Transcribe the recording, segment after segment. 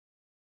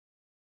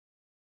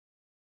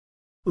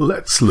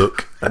Let's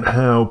look at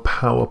how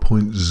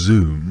PowerPoint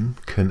Zoom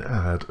can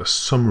add a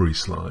summary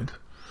slide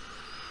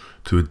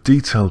to a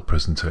detailed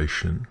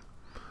presentation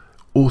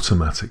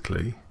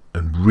automatically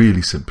and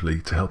really simply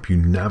to help you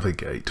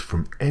navigate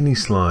from any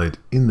slide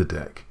in the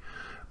deck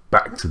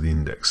back to the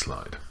index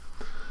slide.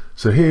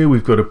 So here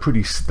we've got a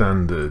pretty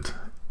standard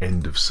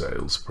end of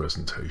sales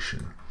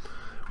presentation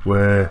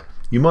where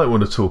you might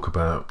want to talk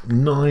about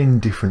 9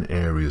 different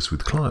areas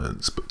with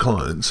clients, but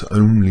clients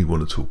only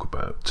want to talk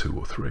about 2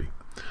 or 3.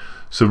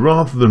 So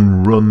rather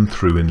than run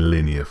through in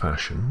linear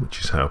fashion, which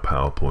is how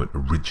PowerPoint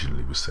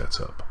originally was set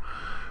up,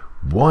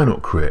 why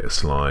not create a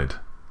slide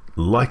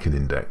like an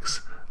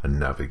index and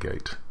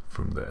navigate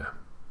from there?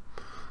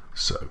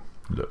 So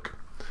look,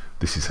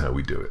 this is how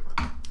we do it.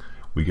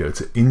 We go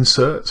to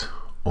Insert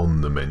on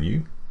the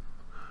menu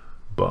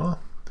bar,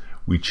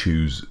 we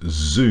choose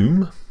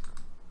Zoom,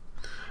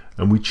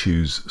 and we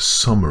choose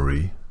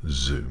Summary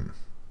Zoom.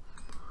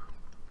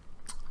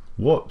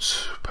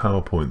 What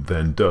PowerPoint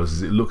then does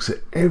is it looks at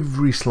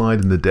every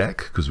slide in the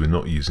deck, because we're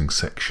not using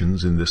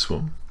sections in this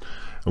one,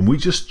 and we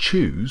just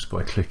choose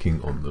by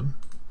clicking on them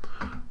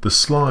the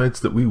slides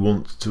that we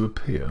want to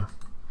appear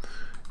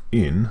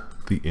in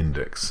the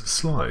index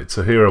slide.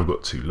 So here I've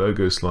got 2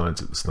 logo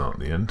slides at the start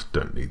and the end,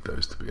 don't need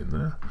those to be in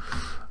there.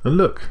 And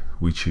look,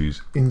 we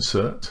choose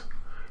Insert,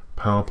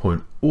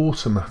 PowerPoint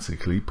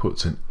automatically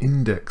puts an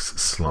index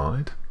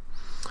slide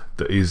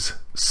that is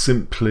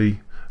simply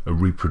a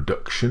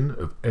reproduction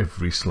of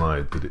every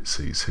slide that it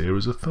sees here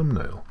as a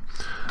thumbnail.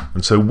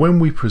 And so when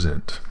we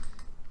present,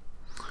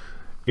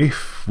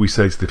 if we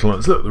say to the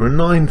clients, look, there are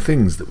 9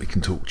 things that we can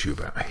talk to you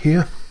about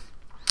here,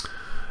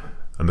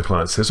 and the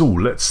client says, oh,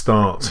 let's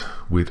start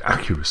with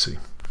accuracy,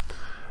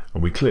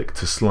 and we click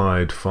to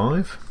slide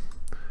 5,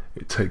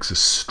 it takes us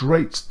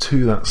straight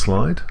to that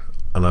slide,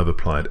 and I've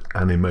applied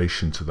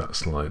animation to that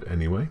slide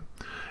anyway.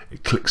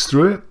 It clicks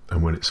through it,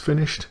 and when it's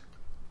finished,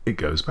 it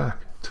goes back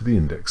to the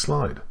index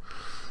slide.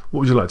 What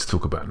would you like to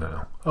talk about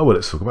now? Oh, well,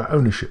 let's talk about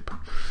ownership.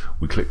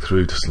 We click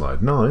through to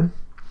slide 9,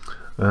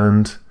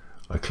 and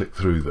I click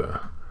through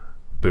the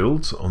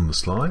builds on the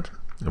slide,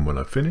 and when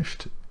I've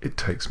finished, it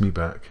takes me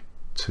back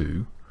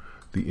to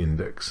the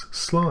index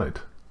slide.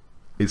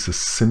 It's as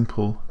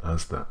simple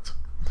as that.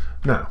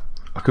 Now,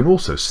 I can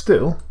also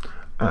still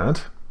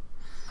add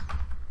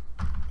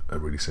a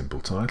really simple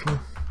title.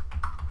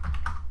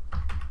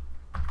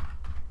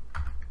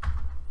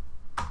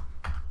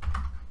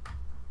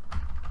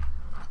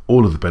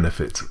 All of the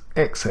benefits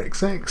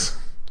XXX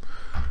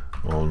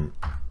on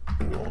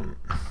one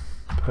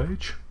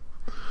page.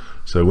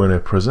 So when I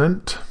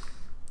present,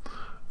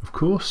 of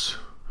course,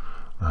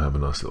 I have a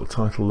nice little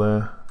title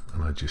there,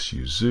 and I just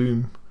use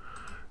Zoom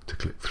to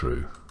click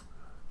through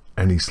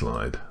any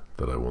slide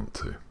that I want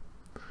to.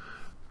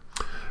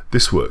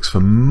 This works for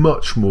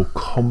much more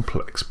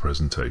complex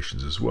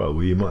presentations as well,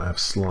 where you might have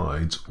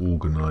slides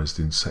organized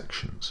in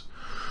sections.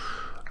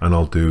 And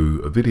I'll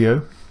do a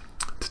video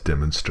to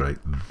demonstrate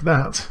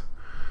that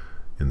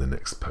in the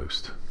next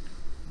post.